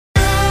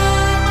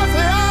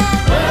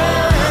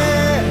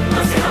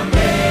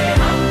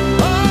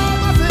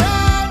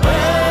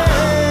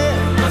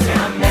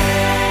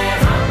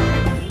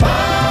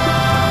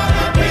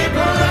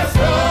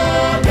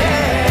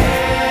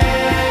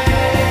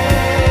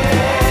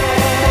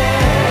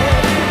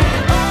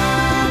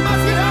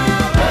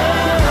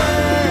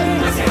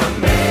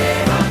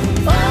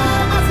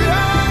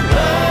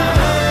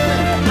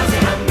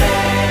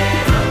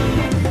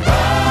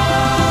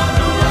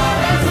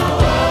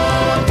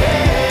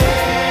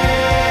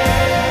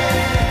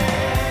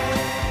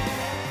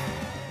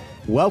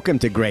Welcome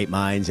to Great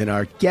Minds, and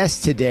our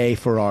guest today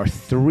for our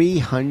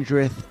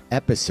 300th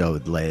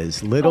episode,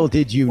 Liz. Little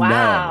did you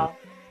know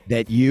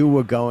that you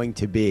were going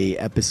to be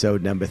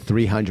episode number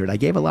 300. I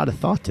gave a lot of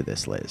thought to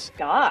this, Liz.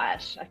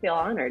 Gosh, I feel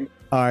honored.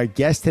 Our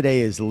guest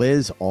today is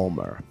Liz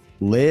Ulmer.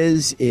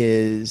 Liz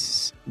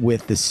is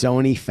with the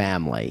Sony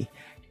family.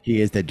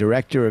 She is the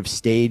director of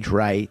stage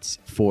rights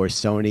for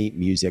Sony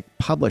Music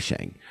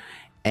Publishing.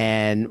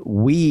 And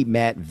we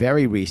met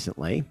very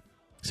recently.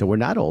 So we're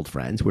not old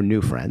friends, we're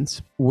new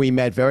friends. We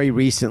met very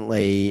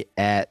recently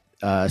at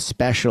a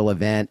special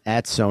event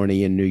at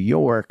Sony in New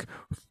York,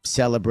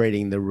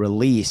 celebrating the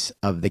release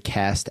of the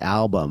cast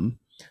album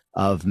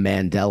of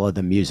Mandela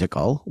the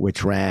Musical,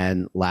 which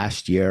ran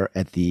last year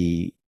at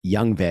the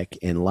Young Vic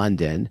in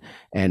London.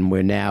 And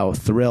we're now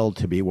thrilled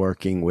to be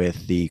working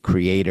with the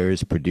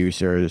creators,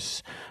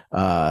 producers,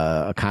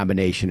 a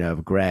combination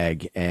of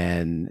Greg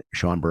and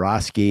Sean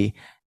Borowski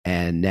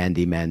and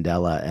Nandi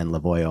Mandela and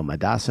Lavoyo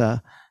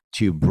Madasa,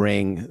 to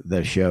bring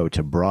the show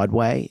to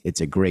Broadway. It's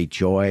a great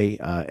joy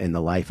in the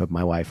life of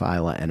my wife,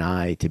 Isla, and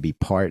I to be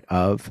part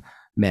of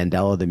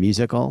Mandela the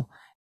Musical.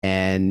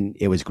 And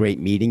it was great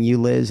meeting you,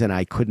 Liz, and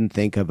I couldn't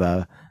think of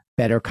a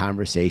better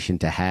conversation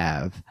to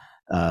have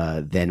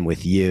than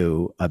with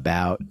you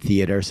about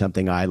theater,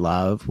 something I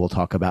love. We'll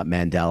talk about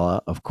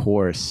Mandela, of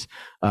course,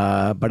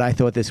 but I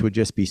thought this would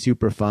just be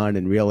super fun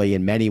and really,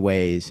 in many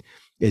ways,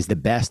 is the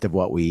best of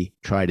what we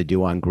try to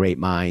do on Great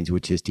Minds,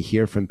 which is to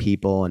hear from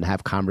people and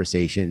have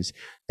conversations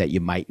that you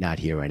might not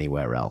hear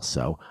anywhere else.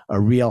 So a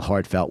real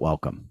heartfelt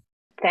welcome.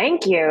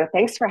 Thank you.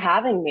 Thanks for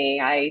having me.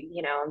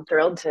 I'm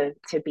thrilled to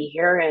be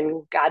here,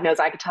 and God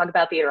knows I could talk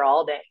about theater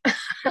all day.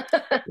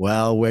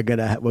 Well, we're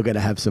gonna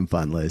have some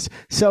fun, Liz.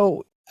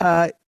 So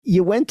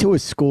you went to a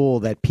school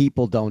that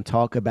people don't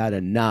talk about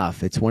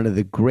enough. It's one of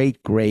the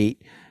great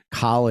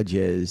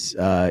colleges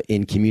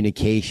in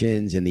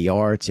communications, in the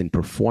arts, in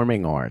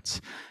performing arts.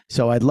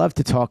 So I'd love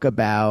to talk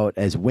about,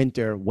 as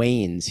winter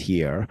wanes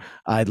here,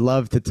 I'd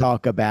love to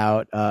talk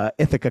about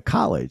Ithaca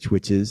College,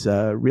 which is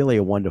really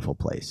a wonderful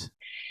place.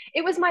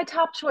 It was my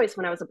top choice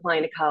when I was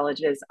applying to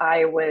colleges.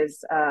 I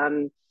was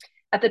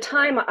at the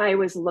time I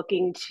was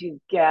looking to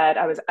get,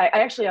 I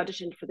actually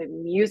auditioned for the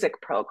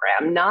music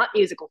program, not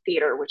musical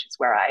theater, which is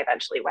where I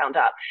eventually wound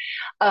up.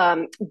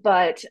 So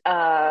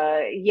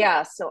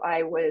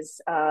I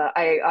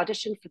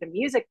auditioned for the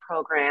music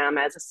program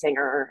as a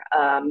singer.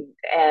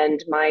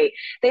 And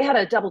they had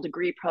a double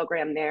degree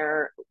program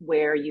there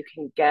where you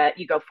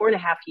go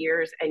 4.5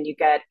 years and you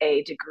get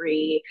a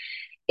degree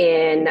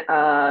in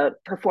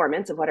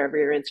performance of whatever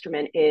your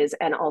instrument is,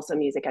 and also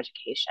music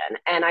education.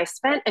 And I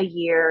spent a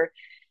year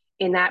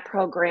in that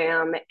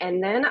program.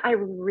 And then I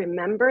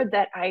remembered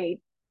that I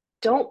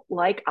don't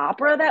like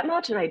opera that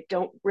much and I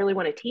don't really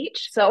want to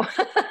teach. So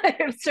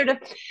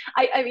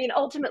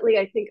ultimately,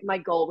 I think my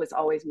goal was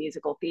always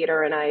musical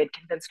theater. And I had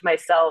convinced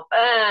myself,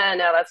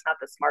 no, that's not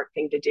the smart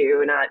thing to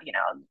do.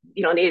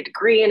 You don't need a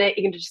degree in it.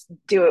 You can just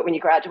do it when you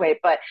graduate.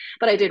 But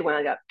I did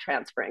wind up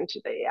transferring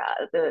to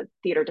the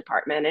theater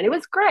department, and it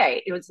was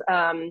great. It was,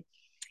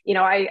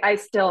 I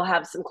still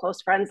have some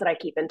close friends that I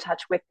keep in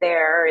touch with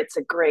there. It's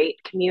a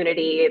great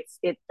community.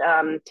 It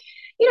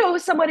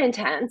was somewhat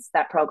intense,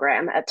 that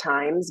program at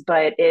times,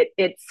 but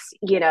it's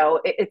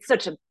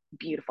such a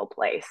beautiful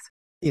place.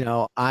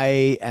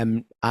 I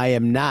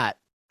am not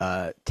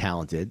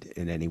talented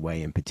in any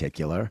way in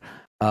particular.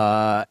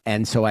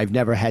 And so I've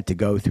never had to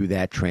go through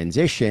that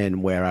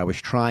transition where I was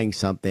trying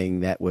something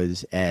that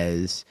was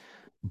as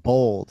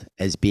bold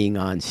as being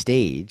on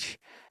stage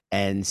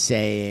and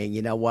saying,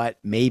 you know what,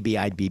 maybe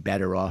I'd be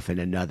better off in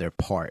another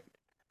part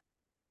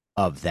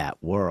of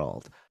that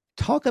world.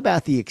 Talk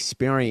about the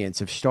experience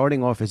of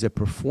starting off as a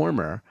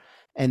performer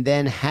and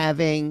then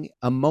having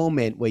a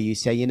moment where you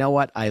say, you know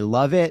what, I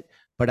love it,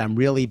 but I'm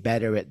really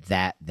better at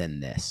that than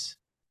this.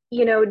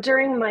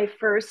 During my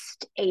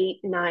first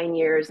 8-9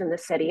 years in the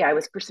city, I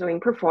was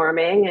pursuing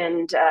performing,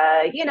 and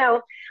I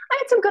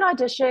had some good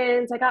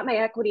auditions. I got my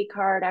equity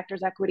card,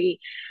 Actors Equity,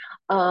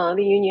 the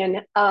union,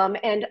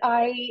 and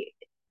I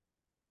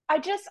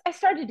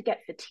started to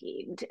get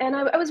fatigued, and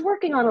I was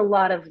working on a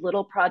lot of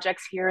little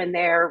projects here and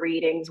there,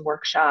 readings,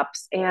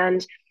 workshops,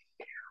 and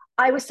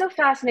I was so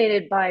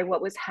fascinated by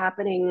what was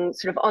happening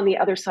sort of on the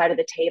other side of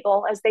the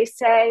table, as they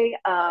say.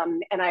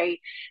 And I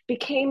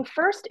became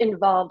first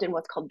involved in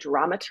what's called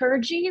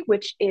dramaturgy,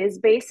 which is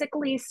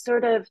basically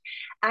sort of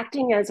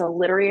acting as a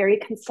literary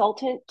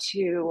consultant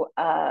to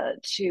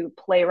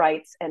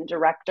playwrights and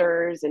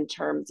directors in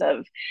terms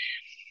of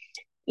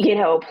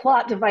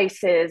plot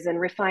devices and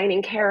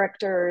refining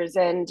characters,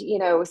 and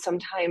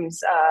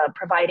sometimes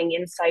providing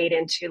insight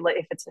into,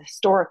 if it's a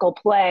historical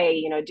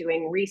play,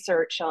 doing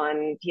research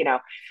on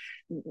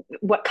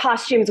what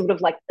costumes would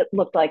have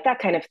looked like, that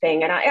kind of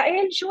thing. And I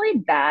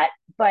enjoyed that,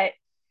 but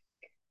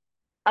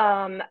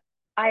I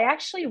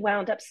actually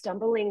wound up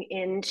stumbling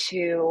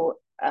into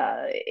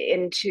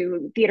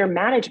theater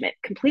management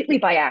completely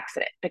by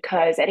accident,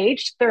 because at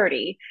age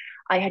 30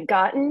 I had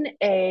gotten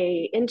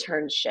a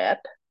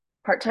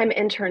part-time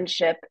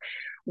internship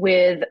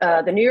with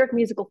the New York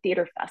Musical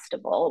Theater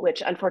Festival,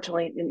 which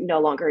unfortunately no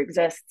longer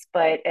exists,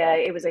 but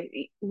it was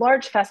a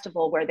large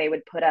festival where they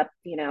would put up,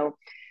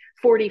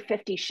 40,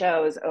 50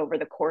 shows over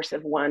the course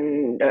of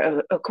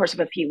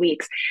a few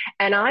weeks.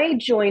 And I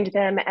joined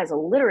them as a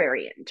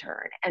literary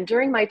intern. And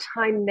during my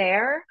time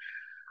there,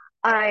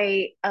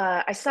 I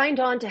signed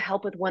on to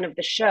help with one of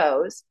the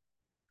shows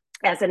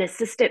as an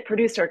assistant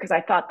producer because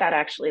I thought that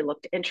actually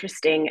looked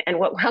interesting. And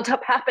what wound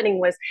up happening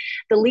was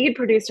the lead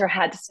producer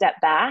had to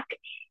step back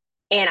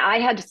and I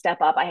had to step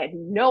up. I had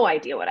no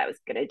idea what I was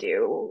going to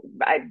do.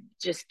 I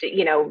just,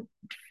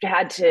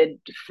 had to,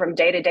 from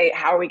day to day,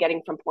 how are we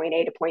getting from point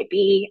A to point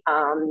B?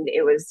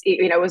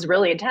 It was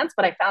really intense,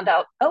 but I found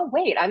out, oh,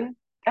 wait, I'm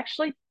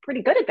actually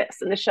pretty good at this.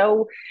 And the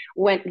show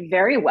went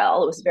very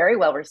well. It was very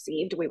well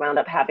received. We wound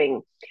up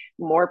having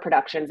more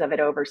productions of it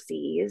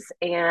overseas.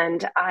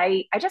 And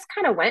I just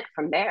kind of went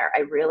from there.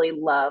 I really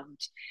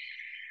loved,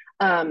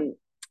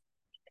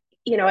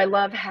 I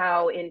love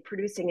how in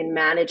producing and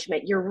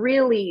management, you're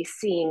really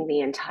seeing the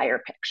entire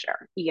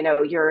picture.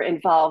 You're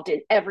involved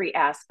in every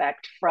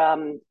aspect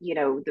from,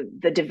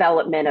 the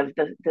development of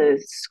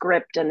the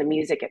script and the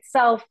music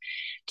itself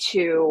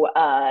to,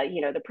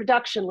 the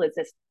production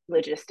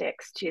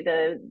logistics to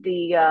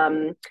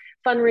the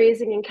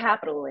fundraising and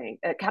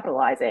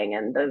capitalizing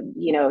and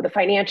the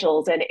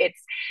financials. And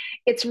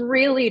it's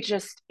really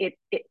just, it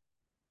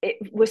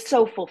was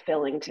so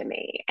fulfilling to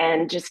me.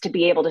 And just to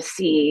be able to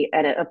see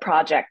a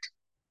project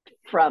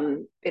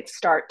from its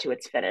start to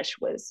its finish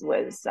was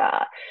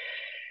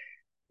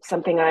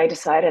something I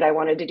decided I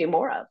wanted to do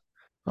more of.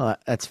 Well,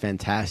 that's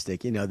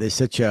fantastic. There's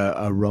such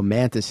a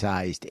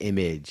romanticized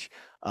image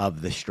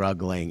of the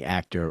struggling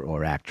actor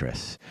or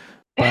actress,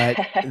 but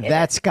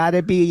that's got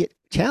to be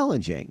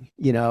challenging.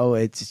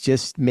 It's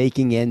just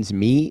making ends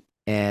meet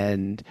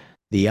and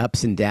the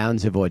ups and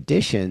downs of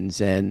auditions.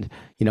 And,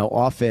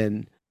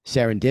 often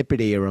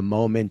serendipity or a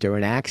moment or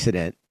an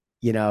accident,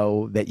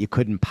 that you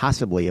couldn't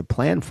possibly have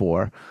planned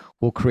for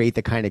will create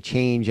the kind of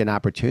change and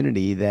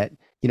opportunity that,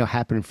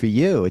 happened for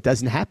you. It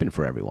doesn't happen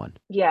for everyone.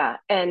 Yeah.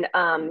 And,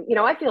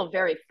 I feel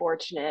very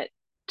fortunate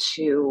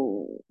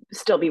to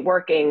still be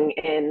working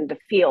in the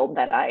field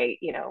that I,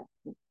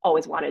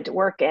 always wanted to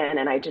work in.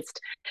 And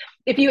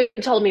if you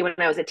had told me when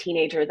I was a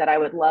teenager that I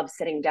would love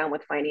sitting down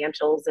with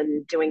financials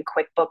and doing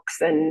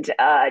QuickBooks and,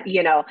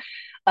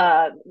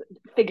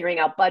 figuring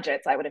out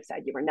budgets, I would have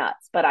said you were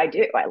nuts. But I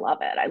do. I love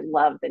it. I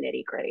love the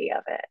nitty gritty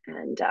of it.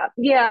 And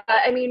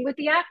with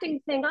the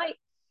acting thing, I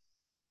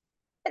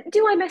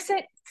miss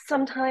it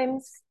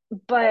sometimes,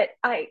 but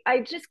I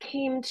just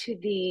came to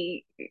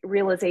the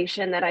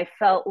realization that I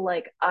felt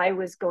like I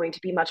was going to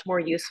be much more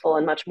useful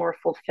and much more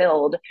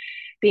fulfilled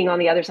being on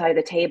the other side of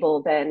the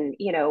table than,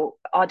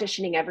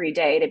 auditioning every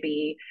day to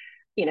be,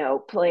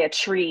 play a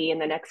tree in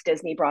the next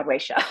Disney Broadway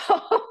show.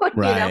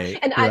 Right,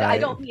 And I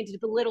right. don't mean to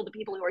belittle the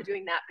people who are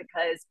doing that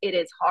because it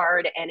is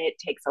hard and it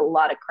takes a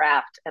lot of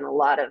craft and a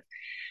lot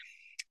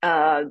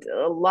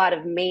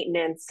of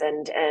maintenance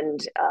and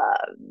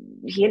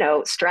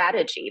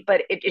strategy,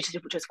 but it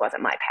just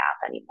wasn't my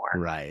path anymore.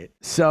 Right.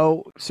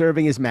 So,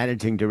 serving as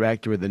managing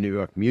director of the New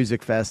York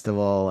Music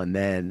Festival, and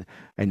then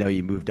I know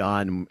you moved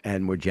on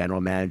and were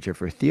general manager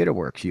for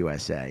TheaterWorks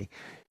USA.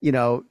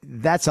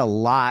 That's a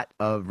lot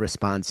of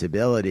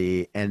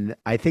responsibility. And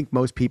I think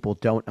most people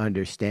don't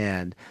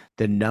understand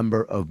the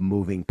number of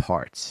moving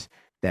parts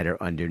that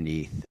are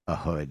underneath a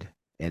hood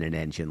in an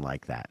engine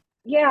like that.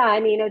 Yeah, I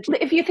mean,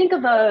 if you think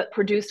of a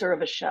producer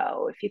of a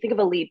show, if you think of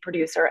a lead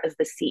producer as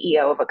the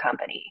CEO of a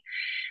company,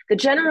 the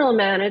general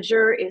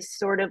manager is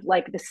sort of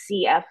like the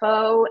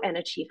CFO and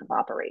a chief of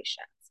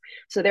operations.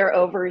 So they're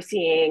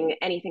overseeing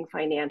anything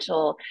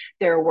financial.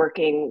 They're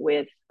working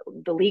with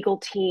the legal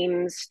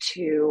teams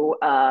to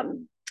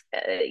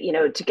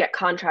get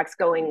contracts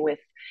going with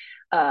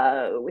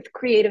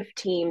creative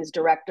teams,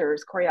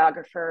 directors,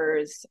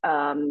 choreographers.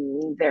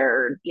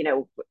 They're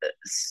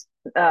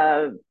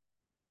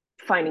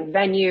finding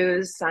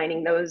venues,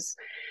 signing those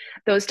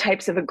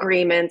types of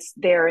agreements.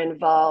 They're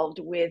involved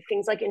with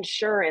things like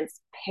insurance,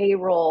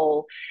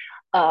 payroll,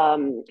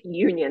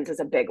 unions is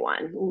a big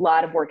one. A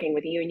lot of working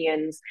with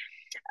unions,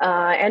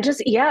 and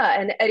just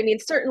and I mean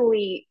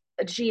certainly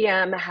a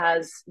GM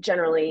has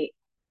generally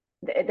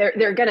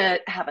they're going to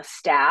have a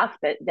staff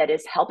that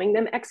is helping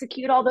them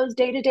execute all those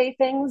day-to-day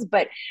things,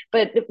 but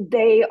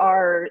they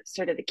are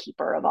sort of the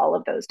keeper of all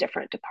of those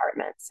different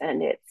departments.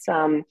 And it's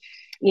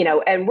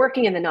and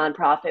working in the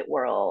nonprofit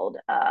world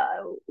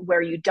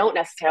where you don't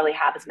necessarily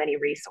have as many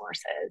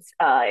resources,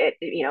 it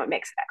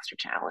makes it extra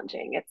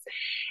challenging.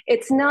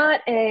 It's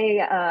not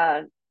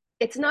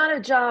a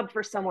job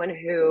for someone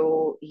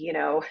who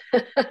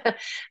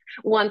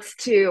wants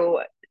to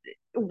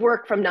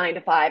work from 9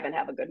 to 5 and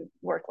have a good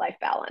work-life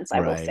balance. I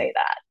will Right. say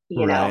that,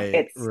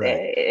 Right.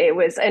 Right. it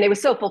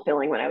was so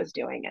fulfilling when I was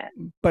doing it.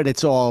 But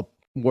it's all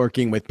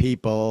working with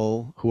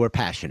people who are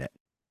passionate.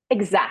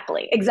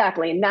 Exactly.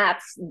 And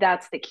that's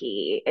the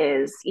key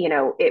is,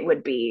 it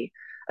would be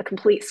a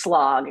complete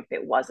slog if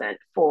it wasn't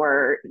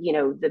for,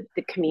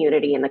 the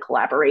community and the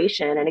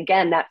collaboration. And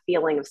again, that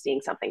feeling of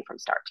seeing something from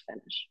start to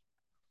finish.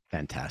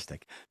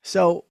 Fantastic.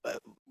 So,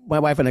 my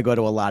wife and I go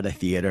to a lot of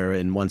theater,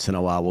 and once in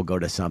a while we'll go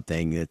to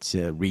something that's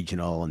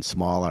regional and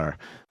smaller.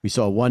 We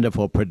saw a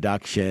wonderful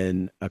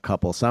production a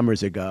couple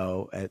summers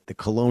ago at the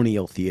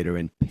Colonial Theater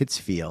in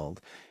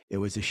Pittsfield. It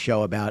was a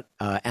show about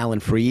Alan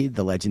Freed,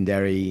 the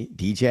legendary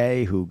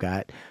DJ who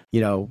got,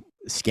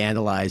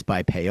 scandalized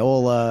by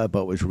payola,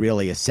 but was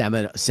really a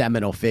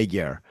seminal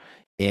figure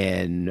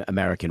in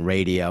American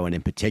radio and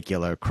in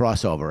particular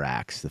crossover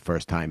acts. The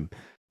first time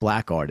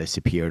black artists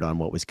appeared on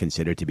what was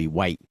considered to be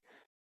white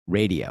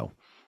radio.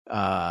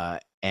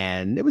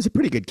 And it was a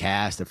pretty good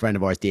cast. A friend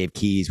of ours, Dave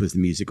Keyes, was the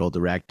musical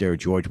director.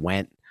 George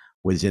Wendt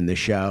was in the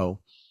show.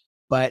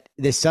 But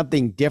there's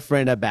something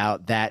different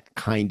about that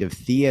kind of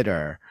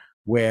theater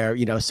where,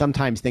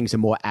 sometimes things are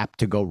more apt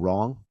to go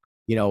wrong.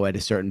 At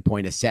a certain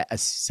point,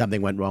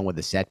 something went wrong with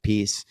a set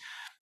piece.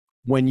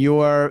 When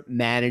you're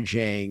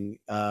managing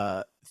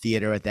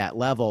theater at that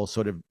level,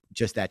 sort of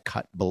just that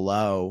cut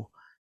below,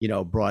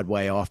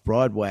 Broadway, off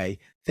Broadway,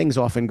 things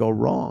often go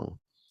wrong.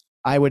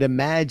 I would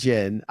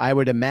imagine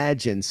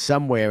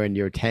somewhere in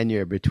your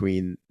tenure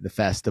between the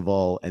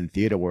festival and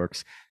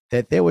TheaterWorks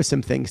that there were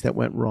some things that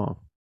went wrong.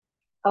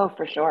 Oh,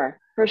 for sure.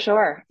 For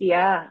sure.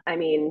 Yeah. I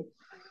mean,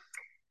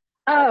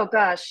 oh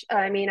gosh.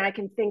 I mean, I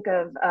can think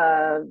of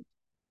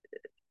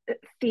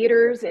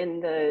theaters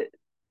in the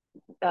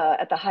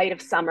at the height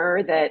of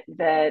summer that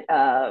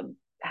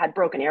had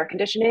broken air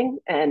conditioning,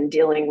 and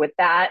dealing with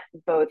that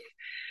both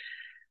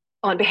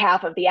on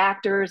behalf of the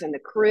actors and the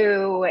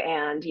crew,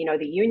 and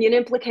the union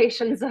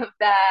implications of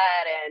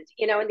that,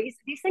 and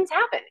these things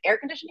happen. Air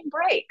conditioning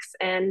breaks,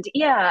 and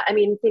yeah, I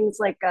mean things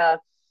like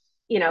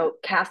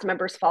cast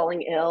members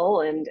falling ill,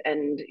 and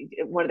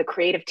one of the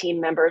creative team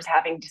members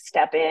having to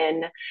step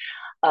in,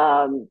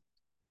 um,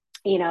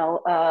 you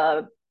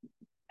know,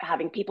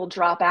 having people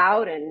drop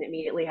out and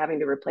immediately having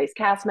to replace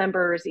cast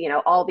members,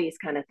 all these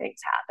kind of things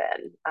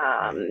happen.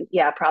 Right.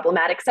 Yeah,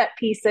 problematic set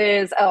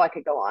pieces. Oh, I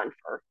could go on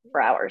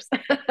for hours.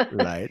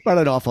 Right. But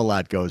an awful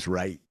lot goes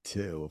right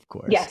too, of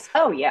course. Yes.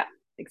 Oh, yeah,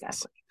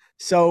 exactly.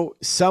 So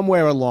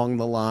somewhere along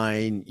the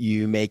line,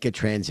 you make a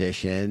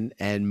transition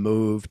and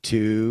move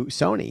to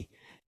Sony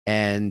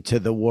and to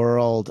the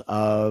world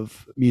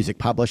of music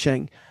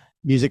publishing.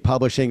 Music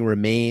publishing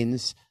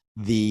remains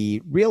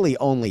the really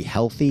only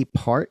healthy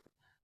part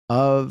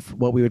of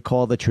what we would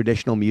call the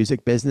traditional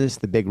music business,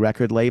 the big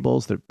record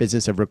labels, the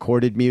business of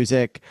recorded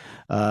music.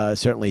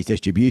 Certainly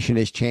distribution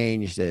has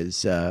changed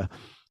as,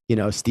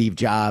 Steve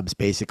Jobs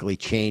basically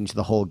changed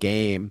the whole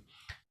game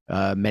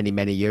many,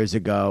 many years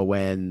ago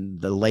when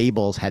the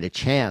labels had a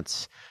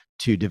chance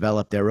to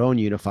develop their own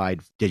unified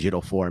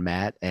digital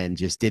format and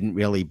just didn't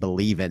really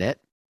believe in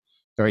it.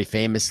 Very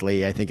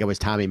famously, I think it was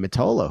Tommy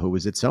Mottola, who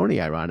was at Sony,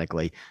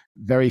 ironically,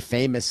 very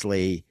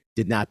famously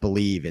did not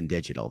believe in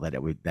digital, that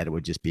it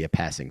would just be a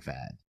passing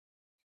fad.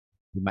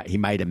 He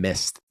might have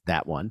missed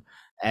that one.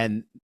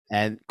 And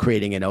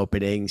creating an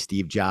opening,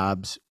 Steve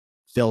Jobs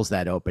fills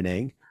that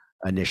opening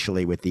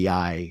initially with the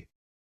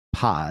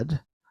iPod,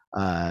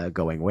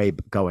 going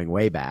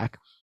way back,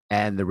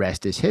 and the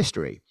rest is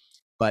history.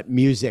 But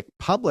music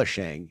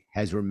publishing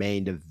has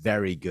remained a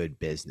very good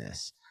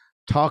business.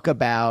 Talk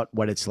about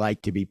what it's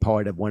like to be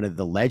part of one of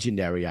the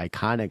legendary,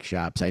 iconic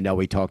shops. I know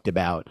we talked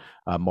about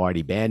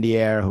Marty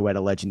Bandier, who had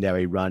a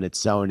legendary run at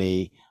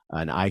Sony,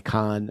 an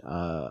icon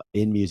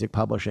in music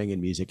publishing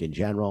and music in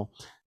general.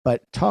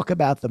 But talk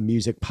about the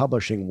music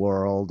publishing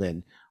world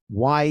and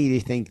why you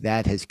think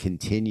that has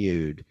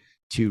continued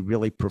to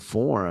really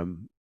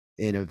perform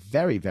in a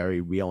very,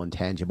 very real and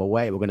tangible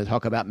way. We're going to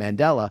talk about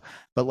Mandela,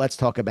 but let's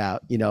talk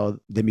about,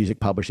 the music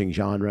publishing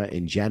genre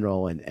in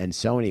general and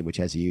Sony, which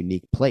has a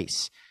unique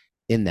place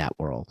in that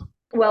world.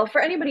 Well,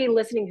 for anybody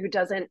listening who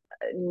doesn't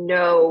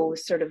know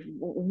sort of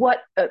what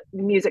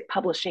music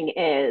publishing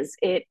is,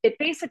 it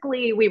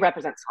basically, we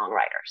represent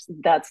songwriters.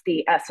 That's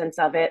the essence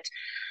of it.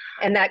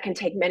 And that can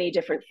take many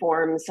different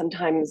forms.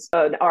 Sometimes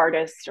an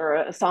artist or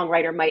a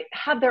songwriter might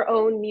have their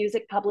own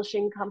music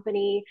publishing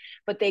company,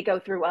 but they go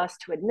through us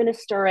to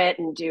administer it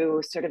and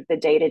do sort of the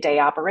day-to-day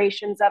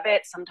operations of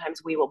it.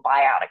 Sometimes we will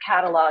buy out a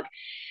catalog.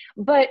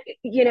 But,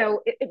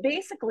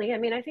 basically, I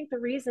mean, I think the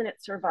reason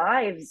it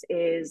survives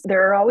is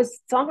there are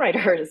always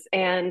songwriters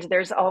and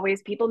there's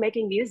always people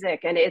making music.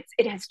 And it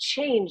has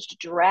changed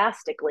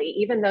drastically,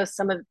 even though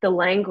some of the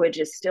language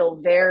is still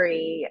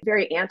very,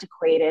 very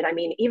antiquated. I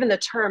mean, even the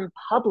term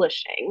publishing,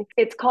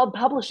 it's called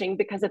publishing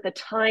because at the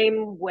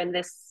time when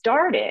this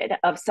started,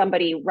 of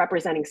somebody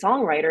representing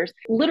songwriters,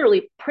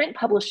 literally print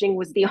publishing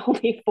was the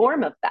only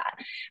form of that,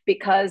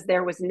 because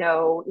there was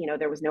no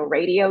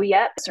radio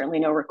yet, certainly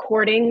no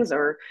recordings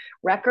or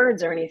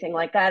records or anything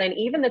like that. And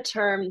even the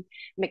term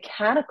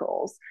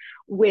mechanicals,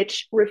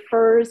 which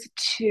refers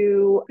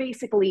to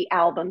basically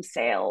album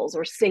sales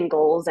or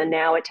singles, and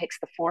now it takes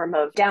the form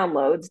of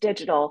downloads,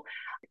 digital.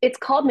 It's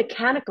called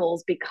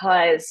mechanicals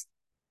because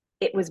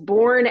it was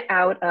born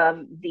out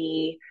of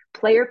the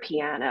player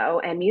piano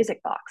and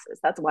music boxes.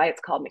 That's why it's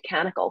called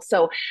mechanical.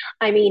 So,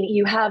 I mean,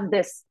 you have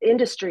this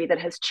industry that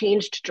has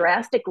changed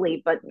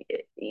drastically, but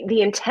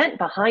the intent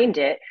behind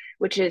it,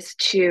 which is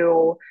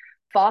to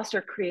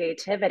foster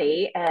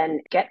creativity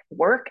and get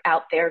work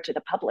out there to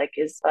the public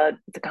is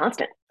it's a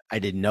constant. I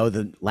didn't know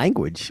the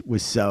language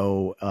was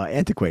so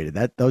antiquated.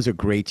 Those are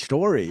great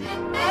stories.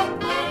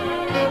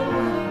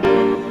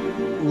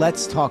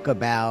 Let's talk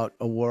about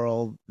a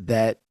world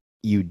that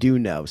you do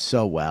know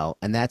so well,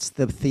 and that's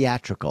the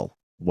theatrical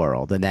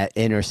world and that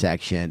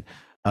intersection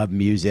of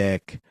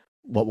music,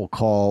 what we'll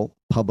call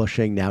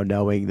publishing, now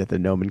knowing that the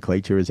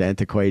nomenclature is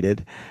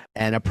antiquated,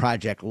 and a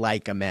project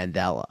like a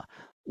Mandela.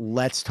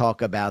 Let's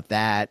talk about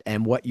that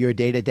and what your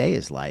day to day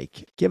is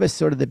like. Give us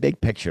sort of the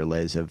big picture,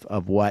 Liz,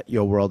 of what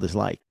your world is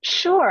like.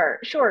 Sure,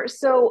 sure.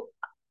 So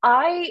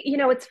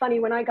it's funny,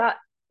 when I got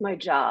my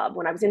job,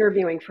 when I was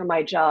interviewing for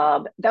my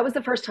job, that was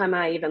the first time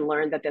I even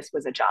learned that this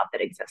was a job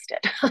that existed.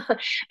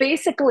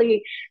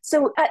 Basically,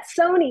 so at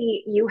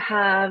Sony, you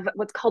have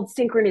what's called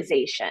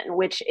synchronization,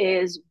 which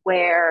is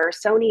where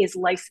Sony is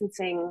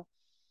licensing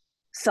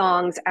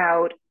songs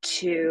out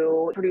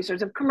to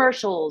producers of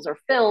commercials or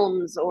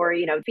films, or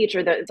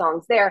feature the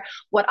songs there.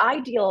 What I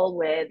deal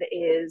with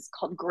is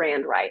called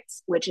grand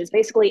rights, which is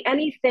basically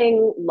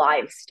anything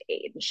live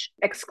stage,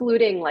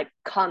 excluding like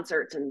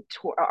concerts and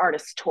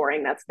artists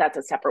touring. That's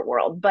a separate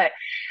world. But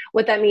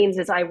what that means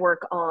is I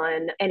work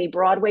on any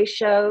Broadway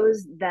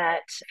shows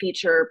that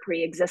feature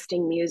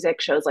pre-existing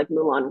music, shows like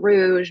Moulin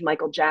Rouge,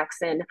 Michael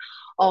Jackson,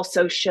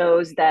 also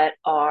shows that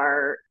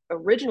are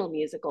original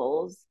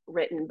musicals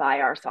written by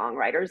our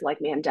songwriters like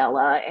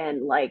Mandela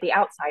and like The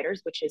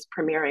Outsiders, which is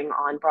premiering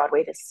on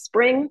Broadway this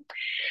spring.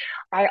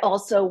 I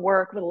also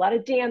work with a lot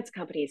of dance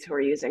companies who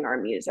are using our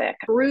music.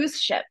 Cruise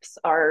ships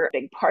are a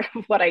big part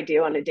of what I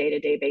do on a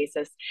day-to-day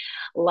basis.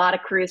 A lot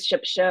of cruise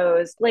ship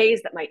shows,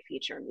 plays that might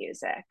feature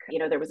music.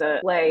 There was a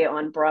play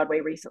on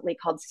Broadway recently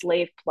called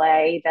Slave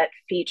Play that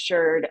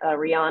featured a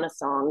Rihanna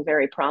song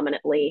very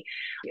prominently.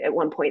 At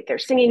one point they're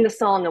singing the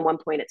song, at one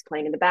point it's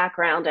playing in the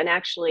background, and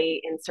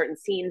actually in certain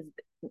scenes,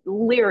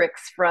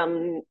 lyrics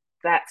from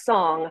that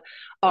song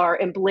are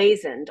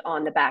emblazoned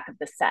on the back of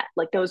the set.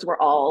 Like those were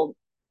all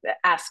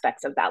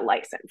aspects of that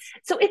license.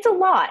 So it's a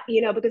lot,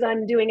 because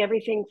I'm doing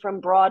everything from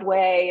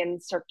Broadway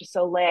and Cirque du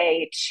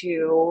Soleil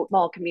to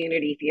small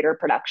community theater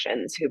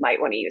productions who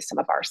might want to use some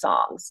of our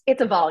songs.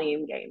 It's a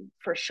volume game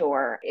for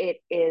sure. It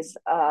is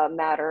a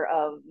matter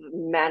of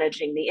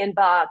managing the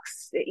inbox.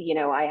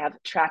 I have a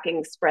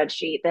tracking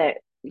spreadsheet that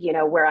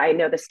where I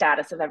know the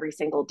status of every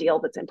single deal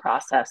that's in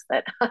process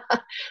that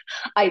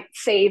I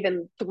save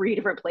in 3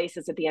 different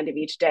places at the end of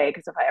each day,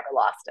 because if I ever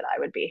lost it, I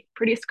would be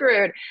pretty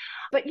screwed.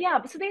 But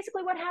yeah, so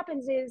basically what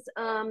happens is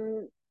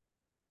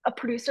a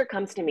producer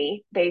comes to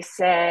me. They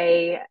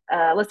say,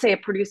 let's say a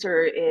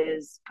producer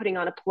is putting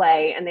on a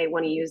play and they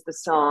want to use the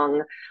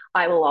song,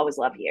 I Will Always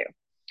Love You.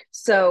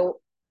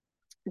 So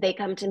they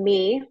come to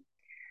me.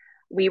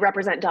 We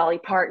represent Dolly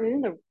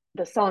Parton,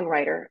 the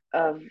songwriter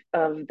of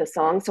the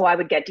song. So I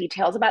would get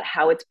details about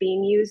how it's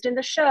being used in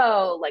the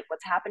show, like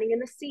what's happening in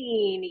the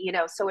scene.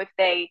 So if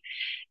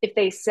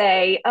they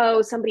say,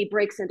 oh, somebody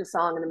breaks into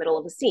song in the middle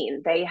of a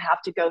scene, they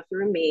have to go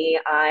through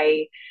me.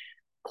 I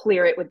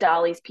clear it with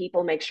Dolly's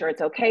people, make sure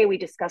it's okay. We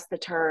discuss the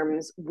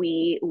terms,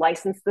 we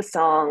license the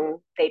song,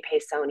 they pay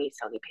Sony,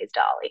 Sony pays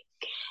Dolly.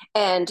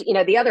 And,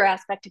 the other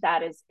aspect to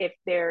that is if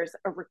there's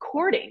a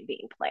recording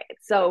being played.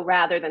 So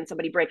rather than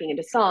somebody breaking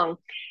into song,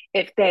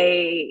 if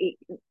they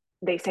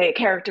say a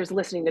character's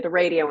listening to the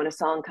radio and a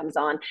song comes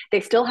on, they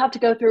still have to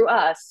go through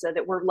us so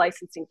that we're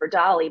licensing for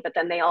Dolly, but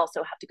then they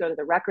also have to go to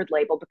the record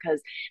label,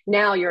 because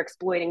now you're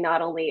exploiting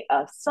not only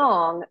a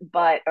song,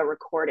 but a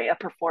recording, a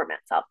performance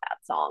of that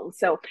song.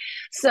 So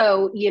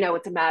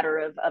it's a matter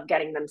of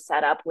getting them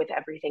set up with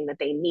everything that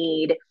they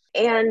need.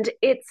 And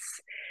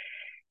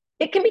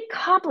it can be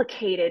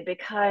complicated,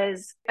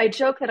 because I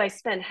joke that I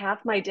spend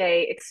half my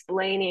day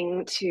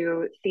explaining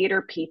to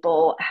theater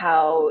people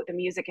how the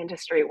music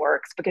industry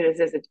works, because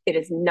it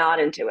is not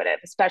intuitive,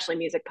 especially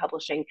music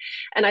publishing.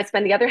 And I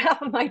spend the other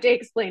half of my day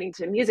explaining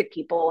to music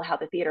people how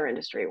the theater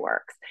industry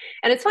works.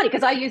 And it's funny,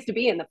 because I used to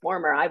be in the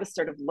former. I was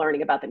sort of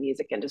learning about the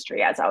music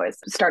industry as I was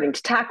starting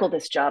to tackle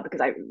this job,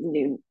 because I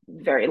knew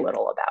very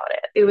little about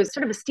it. It was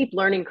sort of a steep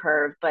learning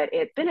curve, but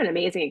it's been an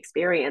amazing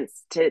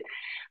experience to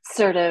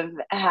sort of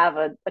have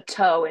a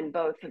toe in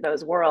both of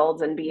those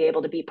worlds and be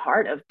able to be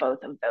part of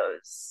both of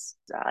those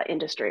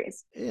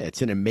industries. Yeah,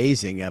 it's an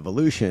amazing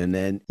evolution.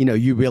 And,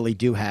 you really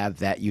do have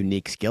that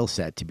unique skill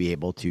set to be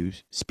able to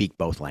speak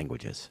both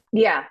languages.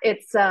 Yeah,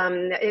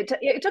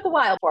 it took a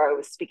while before I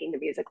was speaking the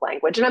music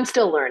language, and I'm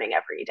still learning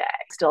every day,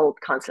 still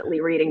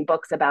constantly reading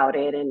books about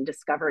it and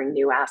discovering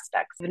new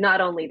aspects of not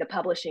only the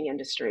publishing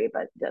industry,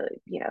 but the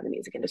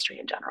music industry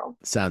in general.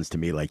 Sounds to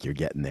me like you're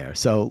getting there.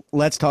 So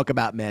let's talk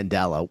about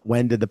Mandela.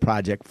 When did the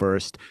project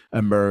first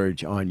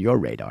emerge on your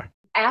radar?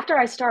 After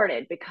I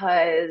started,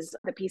 because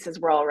the pieces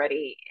were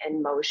already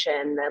in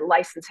motion, the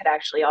license had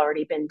actually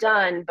already been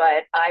done,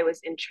 but I was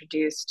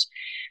introduced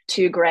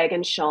to Greg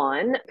and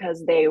Sean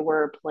because they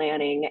were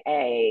planning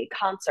a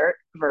concert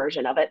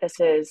version of it. This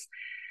is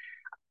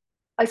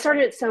I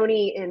started at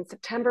Sony in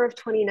September of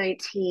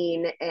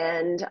 2019,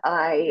 and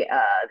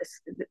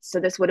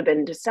this would have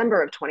been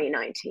December of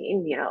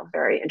 2019.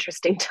 Very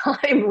interesting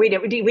time. We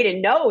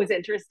didn't know it was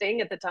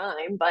interesting at the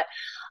time, but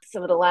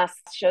some of the last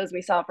shows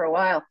we saw for a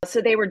while.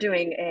 So they were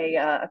doing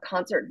a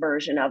concert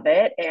version of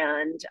it,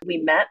 and we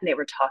met, and they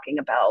were talking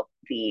about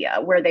the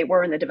where they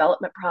were in the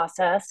development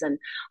process and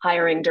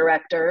hiring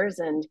directors.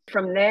 And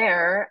from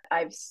there,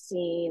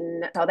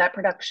 saw that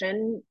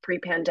production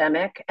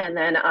pre-pandemic, and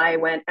then I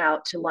went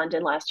out to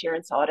London last year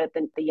and saw it at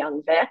the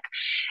Young Vic,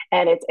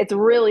 and it's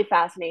really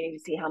fascinating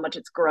to see how much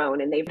it's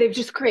grown. And they've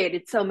just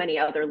created so many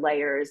other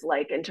layers,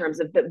 like in terms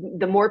of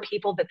the more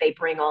people that they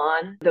bring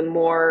on, the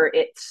more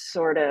it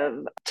sort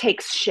of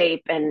takes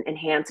shape and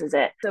enhances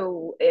it.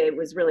 So it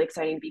was really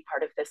exciting to be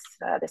part of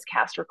this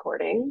cast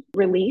recording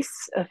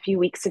release a few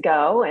weeks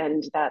ago,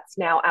 and that's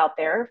now out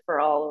there for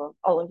all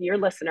of your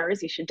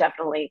listeners. You should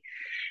definitely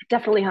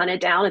hunt it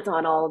down. It's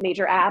on all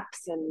major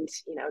apps and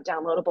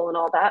downloadable and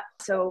all that.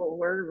 So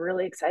we're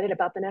really excited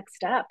about the next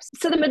steps.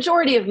 So the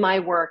majority of my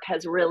work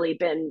has really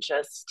been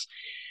just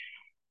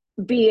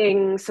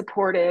being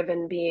supportive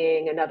and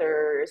being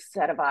another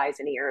set of eyes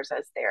and ears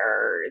as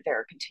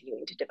they're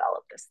continuing to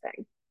develop this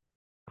thing.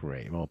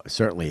 Great. Well,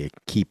 certainly a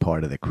key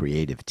part of the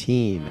creative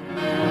team.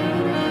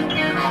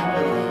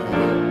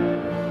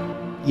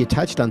 You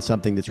touched on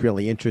something that's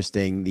really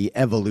interesting, the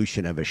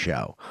evolution of a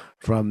show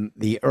from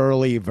the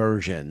early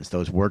versions,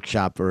 those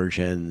workshop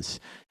versions,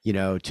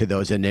 to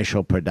those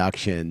initial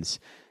productions,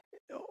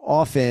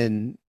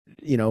 often,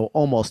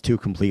 almost two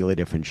completely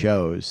different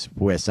shows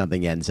where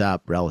something ends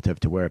up relative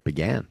to where it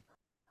began.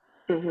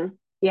 Mm-hmm.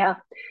 Yeah.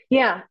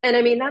 Yeah. And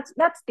I mean,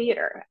 that's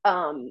theater.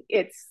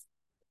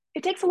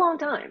 It takes a long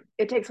time.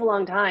 It takes a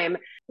long time.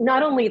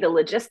 Not only the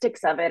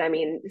logistics of it, I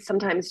mean,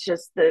 sometimes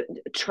just the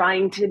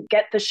trying to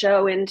get the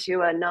show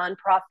into a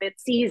nonprofit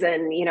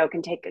season,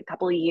 can take a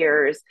couple of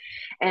years.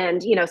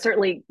 And,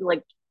 certainly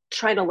like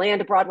trying to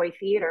land a Broadway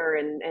theater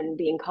and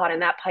being caught in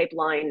that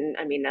pipeline,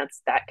 I mean,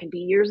 that can be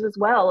years as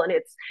well. And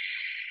it's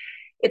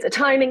a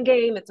timing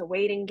game, it's a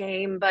waiting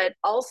game, but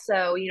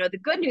also, the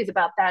good news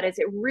about that is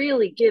it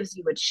really gives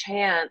you a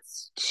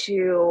chance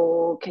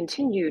to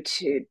continue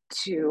to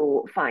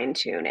fine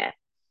tune it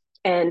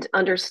and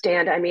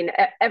understand. I mean,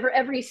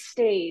 every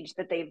stage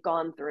that they've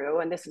gone through,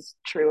 and this is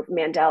true of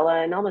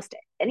Mandela and almost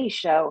any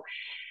show,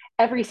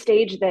 every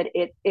stage that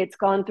it's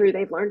gone through,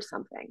 they've learned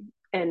something.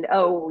 And,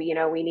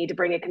 we need to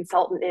bring a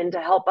consultant in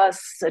to help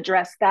us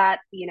address that,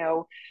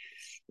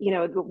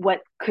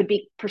 what could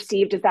be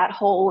perceived as that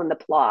hole in the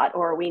plot,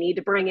 or we need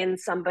to bring in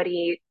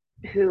somebody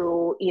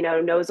who,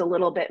 knows a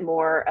little bit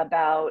more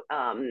about,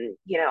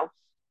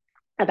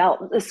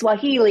 about the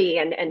Swahili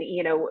and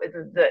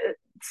the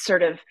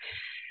sort of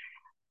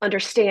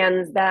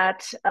understands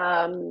that,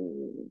 that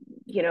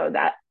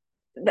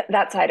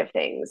side of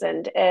things.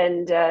 And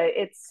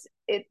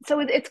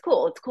it's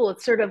cool. It's cool.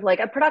 It's sort of like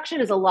a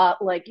production is a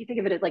lot like, you think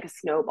of it as like a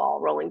snowball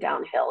rolling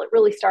downhill. It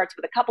really starts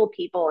with a couple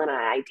people and an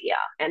idea,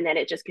 and then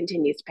it just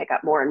continues to pick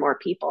up more and more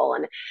people.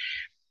 And,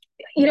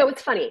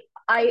 it's funny.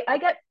 I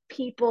get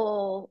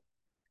people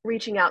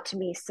reaching out to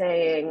me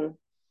saying,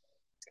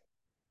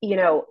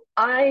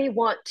 I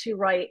want to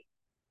write,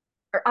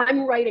 or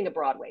I'm writing a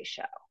Broadway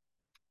show.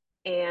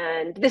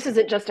 And this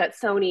isn't just at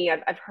Sony.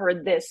 I've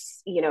heard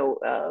this,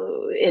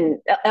 in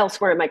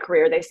elsewhere in my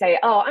career. They say,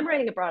 "Oh, I'm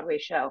writing a Broadway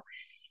show,"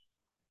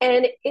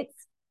 and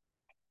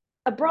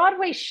a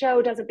Broadway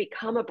show doesn't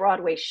become a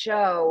Broadway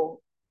show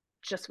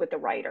just with the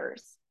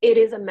writers. It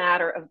is a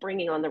matter of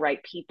bringing on the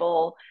right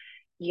people.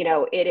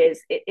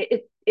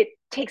 It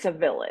takes a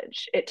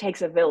village. It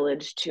takes a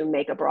village to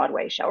make a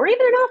Broadway show, or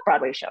even an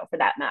off-Broadway show for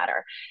that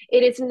matter.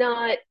 It's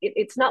not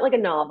like a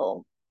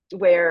novel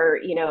where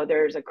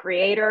there's a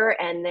creator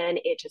and then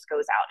it just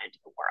goes out into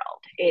the world.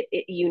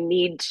 You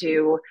need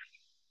to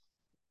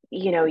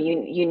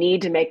you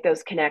need to make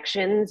those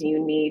connections.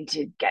 You need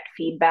to get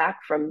feedback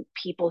from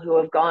people who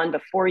have gone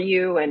before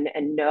you and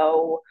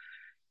know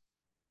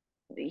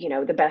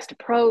the best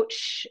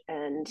approach.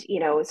 And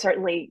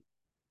certainly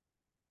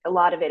a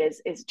lot of it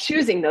is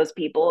choosing those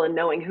people and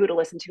knowing who to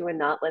listen to and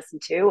not listen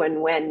to,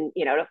 and when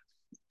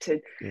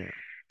to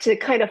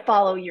kind of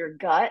follow your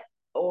gut,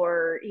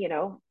 or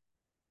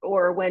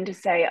when to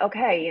say,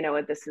 okay,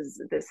 this is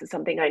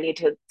something I need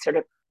to sort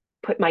of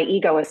put my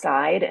ego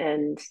aside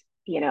and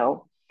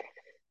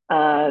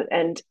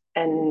and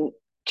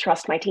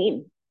trust my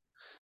team.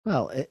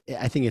 Well,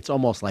 I think it's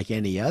almost like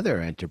any other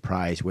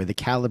enterprise where the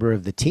caliber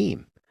of the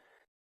team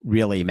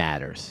really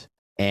matters.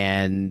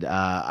 And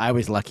I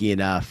was lucky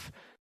enough,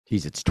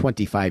 it's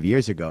 25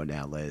 years ago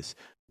now, Liz,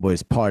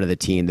 was part of the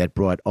team that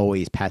brought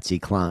Always Patsy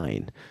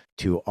Cline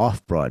to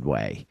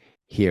Off-Broadway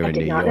here in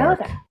New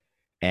York.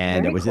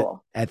 And Very it was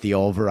cool. at the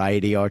old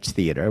Variety Arts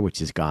Theater,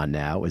 which is gone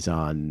now. It was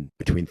on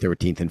between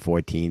 13th and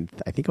 14th.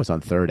 I think it was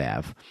on 3rd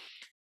Ave.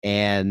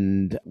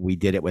 And we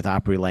did it with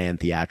Opryland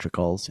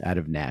Theatricals out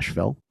of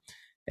Nashville.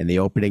 And the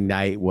opening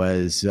night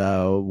was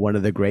one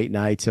of the great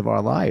nights of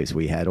our lives.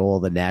 We had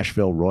all the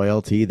Nashville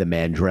royalty, the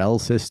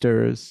Mandrell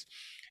sisters,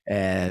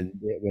 and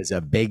it was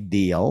a big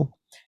deal.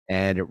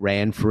 and it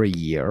ran for a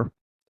year.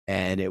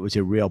 And it was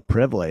a real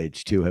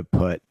privilege to have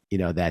put,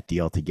 that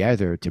deal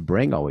together to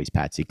bring Always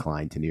Patsy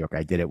Cline to New York.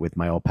 I did it with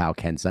my old pal,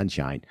 Ken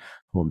Sunshine,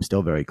 who I'm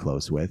still very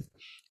close with,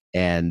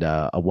 and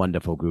a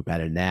wonderful group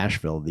out of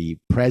Nashville. The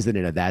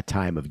president at that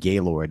time of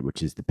Gaylord,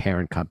 which is the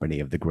parent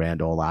company of the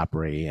Grand Ole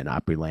Opry and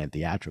Opryland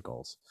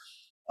Theatricals,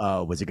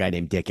 was a guy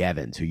named Dick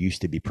Evans, who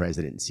used to be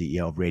president and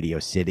CEO of Radio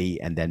City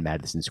and then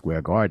Madison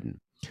Square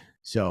Garden.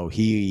 So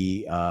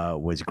he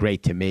was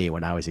great to me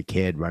when I was a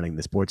kid running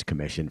the sports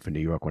commission for New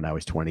York when I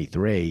was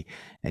 23.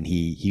 And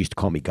he used to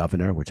call me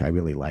governor, which I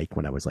really liked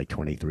when I was like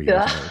 23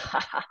 years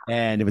old.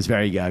 And it was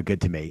very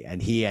good to me.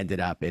 And he ended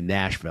up in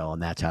Nashville,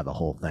 and that's how the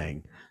whole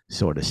thing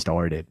sort of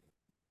started.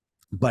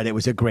 But it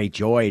was a great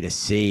joy to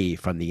see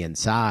from the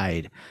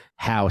inside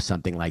how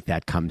something like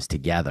that comes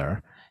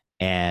together,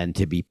 and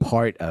to be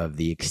part of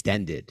the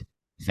extended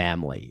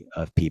family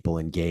of people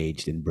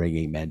engaged in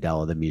bringing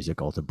Mandela the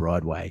musical to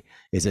Broadway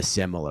is a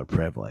similar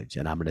privilege.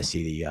 And I'm going to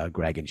see the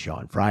Greg and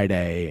Sean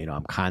Friday.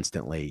 I'm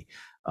constantly,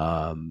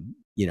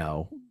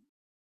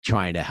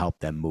 trying to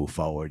help them move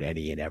forward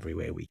any and every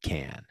way we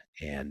can.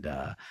 And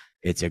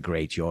it's a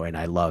great joy. And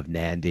I love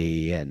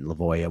Nandi and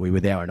Lavoya. We were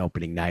there on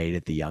opening night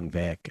at the Young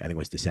Vic. I think it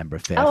was December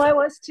 5th. Oh, I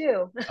was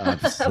too.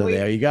 So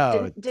there you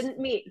go. Didn't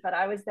meet, but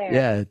I was there.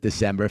 Yeah,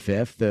 December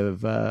 5th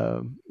of,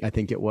 I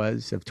think it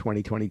was, of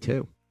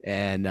 2022.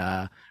 And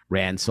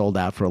ran sold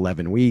out for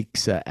 11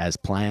 weeks as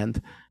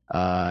planned.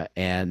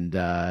 And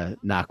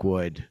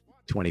Knockwood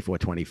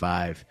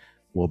 24-25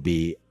 will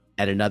be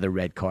at another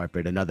red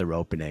carpet, another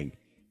opening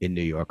in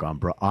New York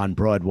on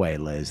Broadway,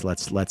 Liz.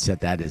 Let's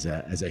set that as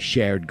a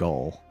shared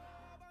goal.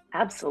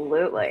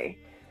 Absolutely.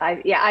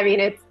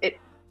 It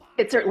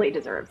certainly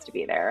deserves to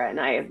be there, and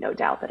I have no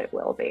doubt that it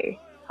will be.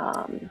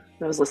 I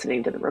was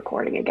listening to the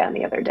recording again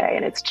the other day,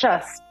 and it's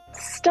just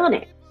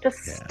stunning,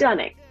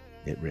 stunning.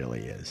 It really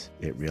is.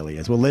 It really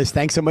is. Well, Liz,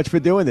 thanks so much for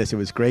doing this. It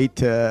was great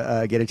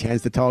to get a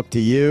chance to talk to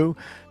you,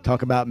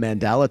 talk about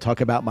Mandela,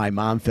 talk about my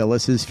mom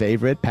Phyllis's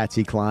favorite,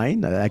 Patsy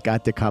Cline. That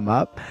got to come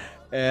up.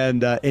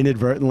 And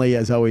inadvertently,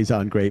 as always,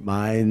 on Great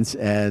Minds.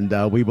 And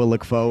we will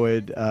look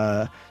forward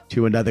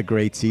to another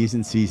great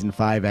season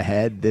 5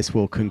 ahead. This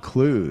will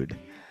conclude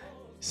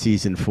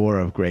season 4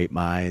 of Great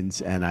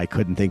Minds. And I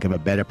couldn't think of a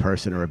better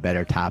person or a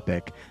better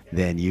topic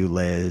than you,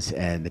 Liz,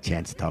 and the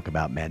chance to talk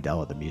about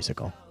Mandela the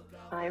musical.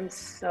 I'm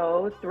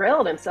so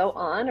thrilled. I'm so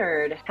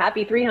honored.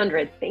 Happy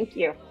 300. Thank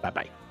you.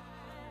 Bye-bye.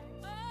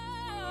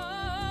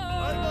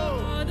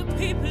 The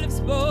people have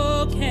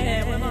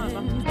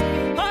spoken.